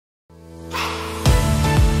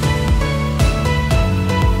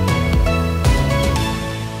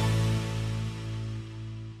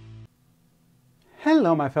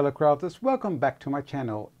Hello my fellow crafters, welcome back to my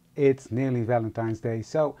channel. It's nearly Valentine's Day,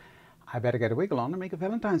 so I better get a wiggle on and make a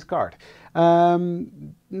Valentine's card.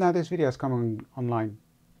 Now this video is coming online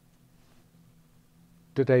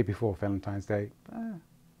the day before Valentine's Day,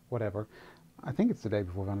 whatever. I think it's the day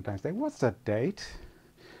before Valentine's Day. What's that date?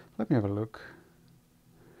 Let me have a look.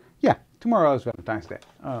 Yeah, tomorrow is Valentine's Day.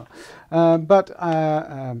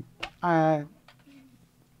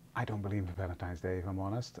 I don't believe in Valentine's Day, if I'm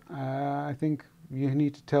honest. I think you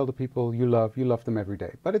need to tell the people you love them every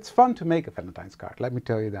day. But it's fun to make a Valentine's card, let me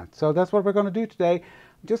tell you that. So that's what we're going to do today.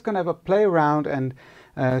 I'm just going to have a play around, and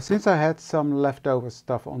since I had some leftover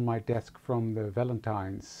stuff on my desk from the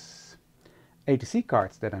Valentine's ATC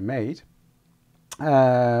cards that I made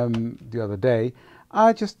the other day,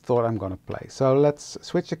 I just thought I'm going to play. So let's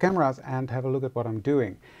switch the cameras and have a look at what I'm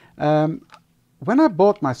doing. When I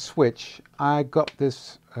bought my Switch, I got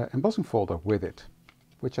this embossing folder with it,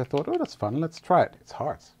 which I thought, oh, that's fun, let's try it. It's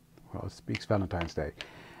hearts. Well, it speaks Valentine's Day.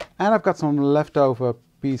 And I've got some leftover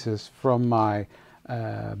pieces from my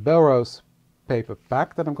Belrose paper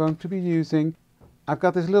pack that I'm going to be using. I've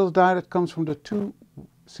got this little die that comes from the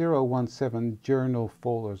 2017 Journal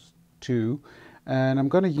Folders 2, and I'm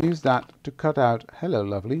going to use that to cut out, hello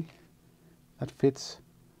lovely, that fits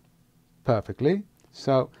perfectly.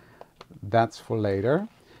 So that's for later.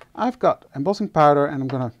 I've got embossing powder and I'm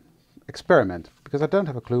going to experiment because I don't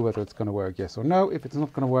have a clue whether it's going to work, yes or no. If it's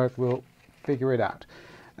not going to work, we'll figure it out.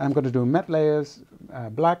 I'm going to do matte layers,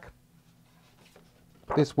 black,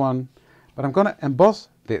 this one, but I'm going to emboss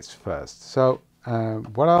this first. So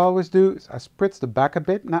what I always do is I spritz the back a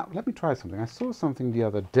bit. Now let me try something. I saw something the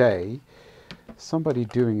other day, somebody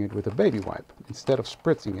doing it with a baby wipe instead of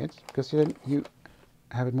spritzing it, because then you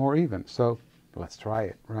have it more even. So let's try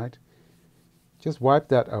it, right? Just wipe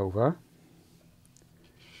that over,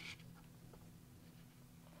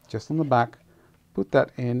 just on the back, put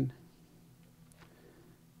that in,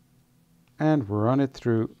 and run it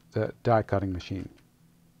through the die cutting machine.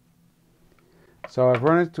 So I've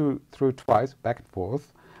run it through twice, back and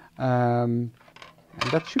forth, and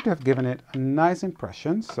that should have given it a nice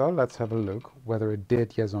impression. So let's have a look whether it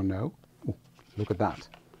did, yes or no. Ooh, look at that.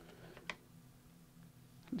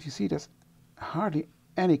 You see there's hardly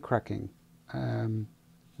any cracking.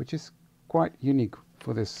 Which is quite unique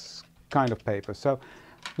for this kind of paper. So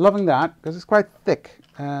loving that because it's quite thick,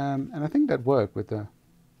 and I think that worked with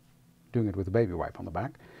doing it with a baby wipe on the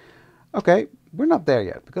back. Okay, we're not there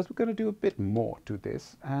yet because we're going to do a bit more to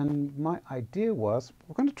this, and my idea was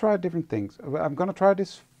we're going to try different things. I'm going to try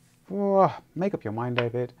this for, make up your mind,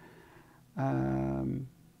 David.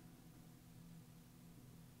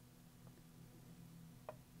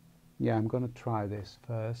 Yeah, I'm going to try this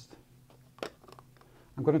first.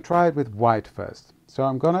 I'm going to try it with white first. So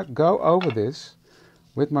I'm going to go over this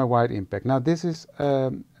with my white impact. Now this is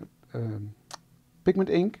pigment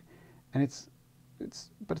ink, and it's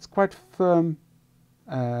quite firm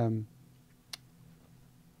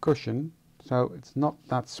cushion, so it's not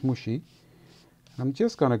that smooshy. I'm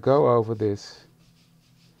just going to go over this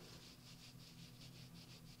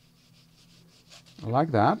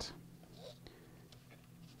like that.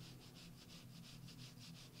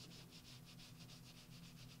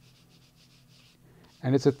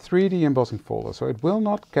 And it's a 3D embossing folder, so it will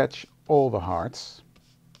not catch all the hearts,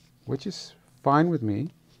 which is fine with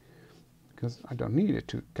me, because I don't need it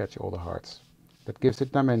to catch all the hearts. That gives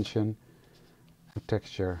it dimension and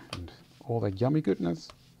texture and all that yummy goodness.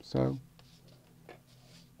 So,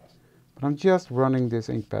 but I'm just running this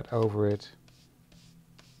ink pad over it,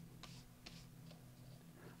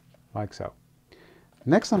 like so.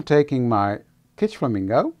 Next I'm taking my Kitsch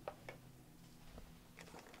Flamingo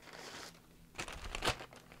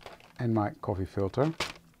and my coffee filter,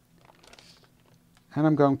 and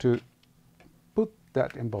I'm going to put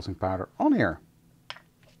that embossing powder on here.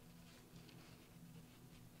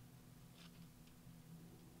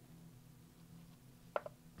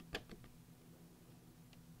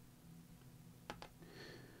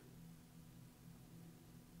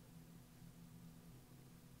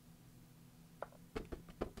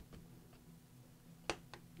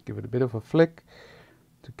 Give it a bit of a flick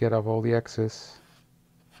to get off all the excess.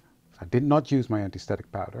 I did not use my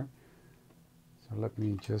anti-static powder, so let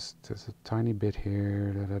me just, there's a tiny bit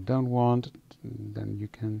here that I don't want, and then you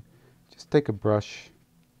can just take a brush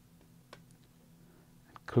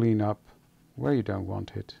and clean up where you don't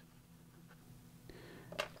want it.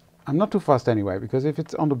 I'm not too fast anyway, because if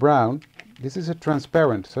it's on the brown, this is a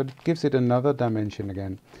transparent, so it gives it another dimension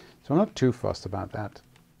again. So I'm not too fussed about that.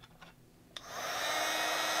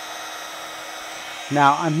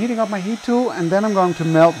 Now I'm heating up my heat tool, and then I'm going to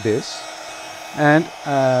melt this. And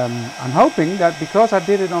I'm hoping that because I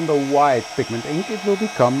did it on the white pigment ink, it will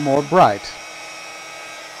become more bright.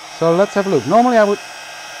 So let's have a look. Normally I would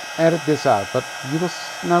edit this out, but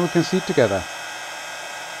now we can see it together.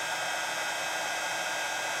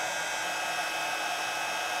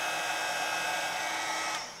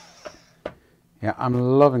 Yeah, I'm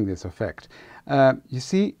loving this effect. You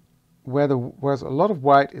see, where there was a lot of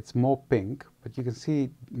white, it's more pink, but you can see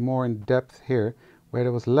more in depth here. Where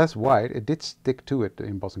there was less white, it did stick to it, the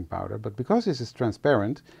embossing powder, but because this is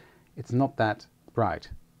transparent, it's not that bright.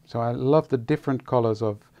 So I love the different colors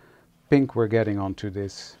of pink we're getting onto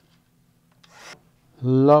this.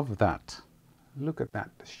 Love that. Look at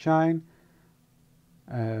that, the shine.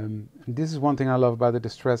 This is one thing I love about the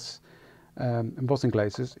Distress embossing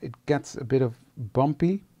glazes. It gets a bit of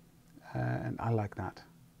bumpy, and I like that.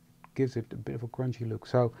 It gives it a bit of a grungy look.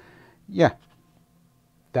 So yeah,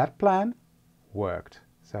 that plan worked.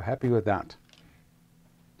 So happy with that.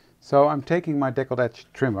 So I'm taking my deckled edge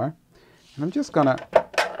trimmer and I'm just gonna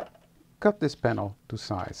cut this panel to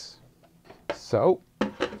size. So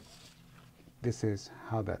this is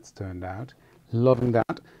how that's turned out. Loving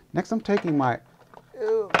that. Next I'm taking my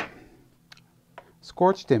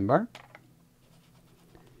scorched timber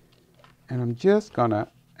and I'm just gonna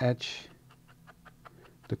etch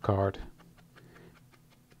the card.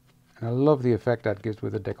 And I love the effect that gives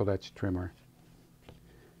with a deckled edge trimmer.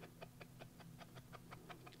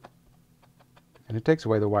 And it takes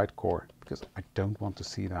away the white core because I don't want to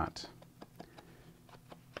see that.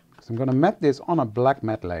 So I'm going to mat this on a black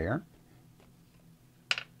matte layer.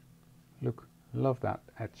 Look, love that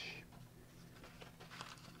edge.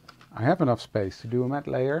 I have enough space to do a matte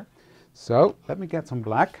layer. So let me get some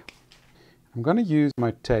black. I'm going to use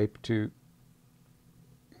my tape to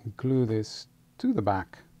glue this to the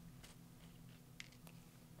back.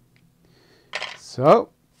 So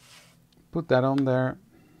put that on there.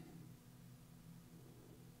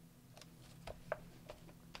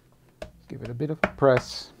 Give it a bit of a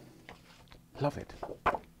press. Love it.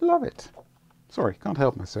 Love it. Sorry, can't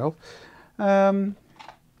help myself. Then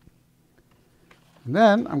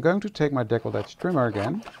I'm going to take my deckled edge trimmer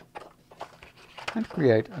again and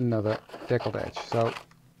create another deckled edge. So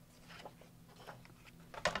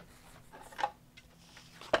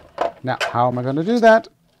now, how am I going to do that?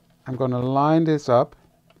 I'm going to line this up.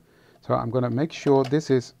 So I'm going to make sure this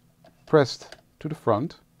is pressed to the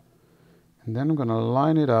front. And then I'm going to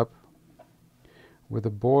line it up with the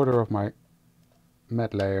border of my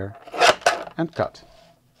matte layer and cut.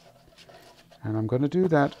 And I'm going to do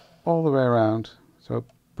that all the way around. So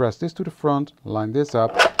press this to the front, line this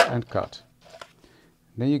up and cut.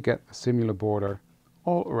 Then you get a similar border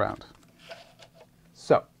all around.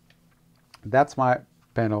 So that's my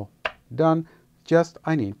panel done. Just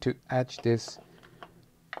I need to etch this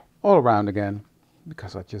all around again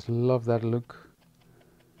because I just love that look.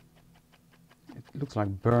 It looks like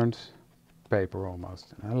burnt paper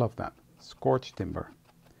almost, and I love that. Scorched timber.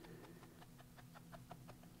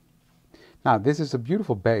 Now this is a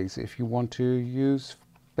beautiful base if you want to use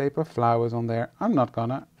paper flowers on there. I'm not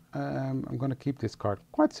gonna. I'm gonna keep this card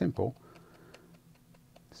quite simple.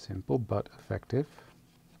 Simple but effective.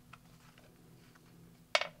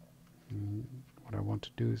 What I want to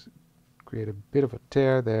do is create a bit of a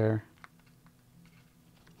tear there.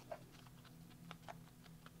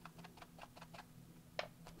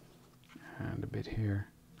 And a bit here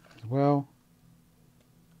as well.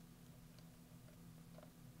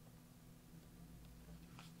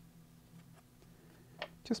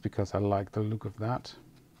 Just because I like the look of that.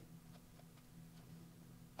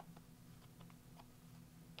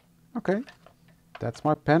 Okay, that's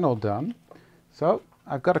my panel done. So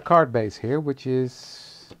I've got a card base here, which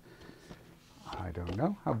is, I don't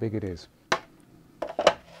know how big it is.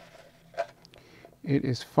 It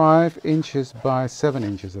is 5 inches by 7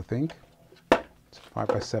 inches, I think. It's a 5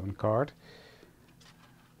 by 7 card.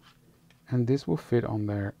 And this will fit on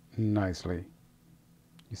there nicely.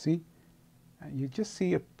 You see? You just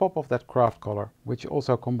see a pop of that craft color, which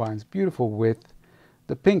also combines beautiful with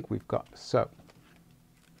the pink we've got. So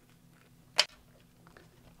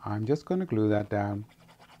I'm just going to glue that down.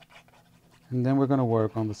 And then we're going to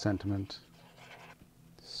work on the sentiment.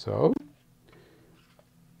 So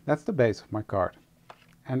that's the base of my card.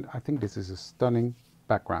 And I think this is a stunning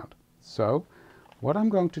background. So what I'm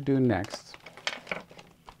going to do next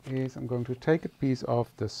is I'm going to take a piece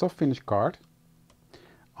of the soft finish card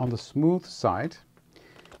on the smooth side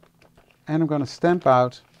and I'm going to stamp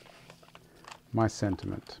out my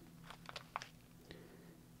sentiment.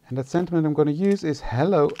 And that sentiment I'm going to use is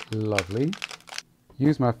Hello Lovely.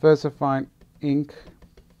 Use my VersaFine ink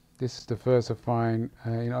This is the VersaFine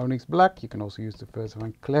in Onyx Black. You can also use the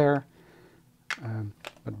VersaFine Clair,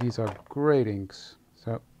 but these are great inks.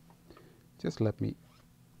 So just let me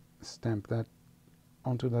stamp that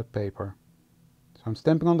onto that paper. So I'm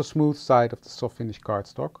stamping on the smooth side of the soft finish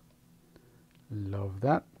cardstock. Love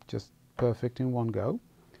that, just perfect in one go.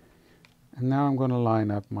 And now I'm going to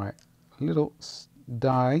line up my little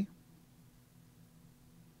die.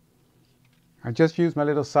 I just used my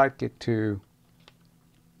little sidekick to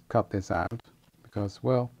cut this out because,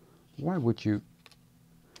 well, why would you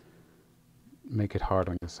make it hard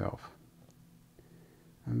on yourself?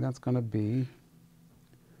 And that's going to be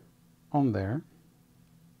on there.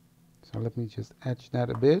 So let me just etch that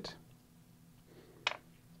a bit.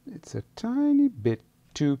 It's a tiny bit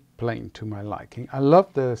too plain to my liking. I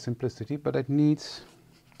love the simplicity, but it needs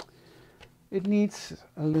a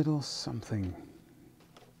little something.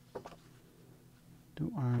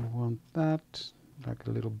 Do I want that? Like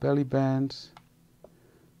a little belly band?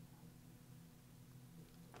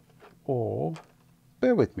 Or,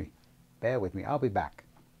 bear with me, I'll be back.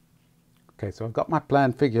 Okay, so I've got my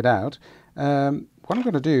plan figured out. What I'm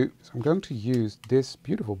going to do is I'm going to use this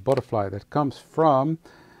beautiful butterfly that comes from,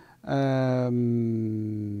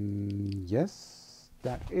 yes,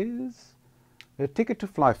 that is the Ticket to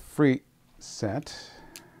Fly free set.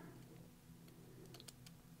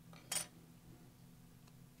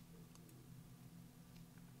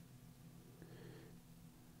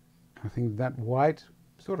 I think that white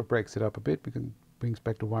sort of breaks it up a bit because it brings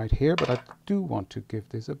back the white here, but I do want to give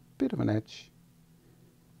this a bit of an edge.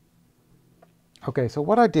 Okay, so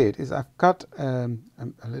what I did is I've cut a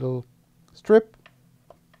little strip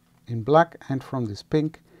in black and from this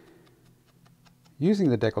pink, using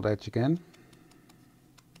the deckled edge again.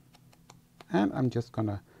 And I'm just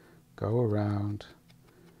gonna go around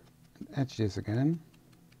and edge this again.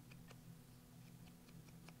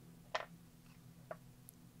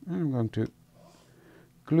 And I'm going to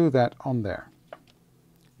glue that on there.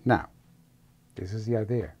 Now, this is the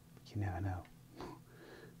idea, but you never know.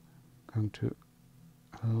 I'm going to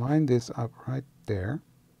line this up right there.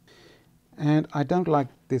 And I don't like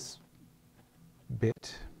this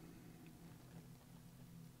bit.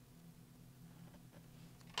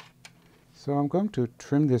 So I'm going to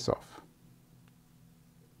trim this off.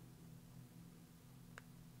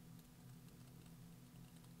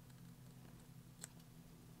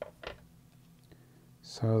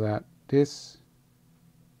 So that this,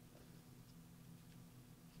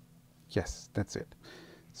 yes, that's it.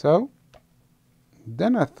 So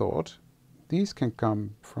then I thought these can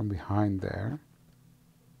come from behind there.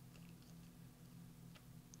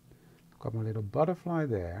 Got my little butterfly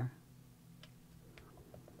there.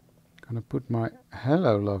 Gonna put my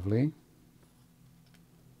hello lovely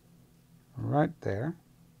right there.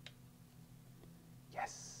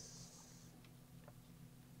 Yes.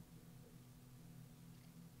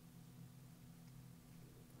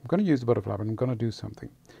 I'm gonna use the butterfly, but I'm gonna do something.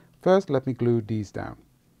 First, let me glue these down.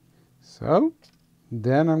 So,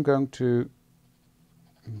 then I'm going to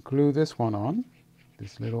glue this one on,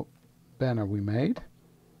 this little banner we made.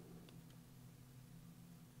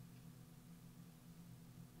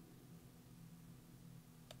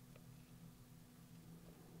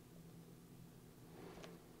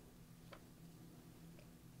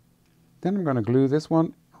 Then I'm going to glue this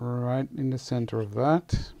one right in the center of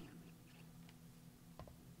that.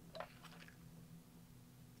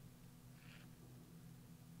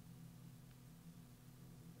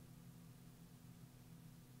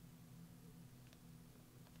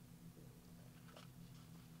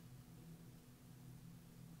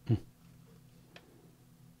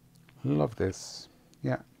 Love this.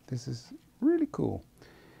 Yeah, this is really cool.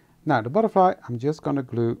 Now the butterfly, I'm just going to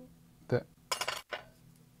glue the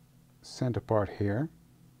center part here.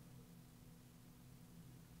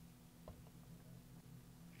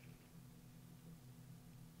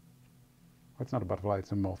 Well, it's not a butterfly,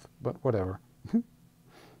 it's a moth, but whatever.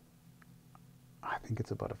 I think it's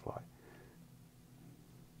a butterfly.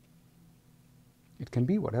 It can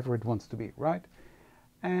be whatever it wants to be, right?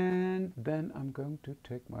 And then I'm going to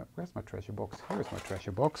take my, where's my treasure box? Here's my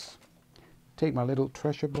treasure box. Take my little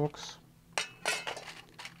treasure box.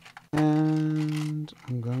 And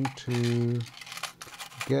I'm going to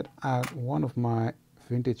get out one of my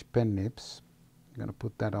vintage pen nibs. I'm going to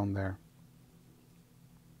put that on there.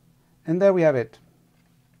 And there we have it.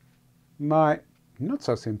 My, not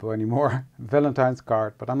so simple anymore, Valentine's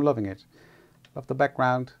card, but I'm loving it. Love the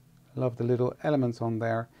background, love the little elements on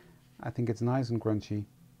there. I think it's nice and grungy,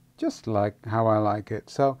 just like how I like it.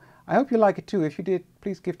 So I hope you like it too. If you did,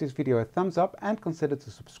 please give this video a thumbs up and consider to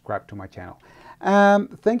subscribe to my channel.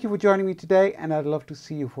 Thank you for joining me today, and I'd love to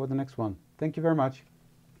see you for the next one. Thank you very much.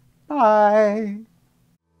 Bye.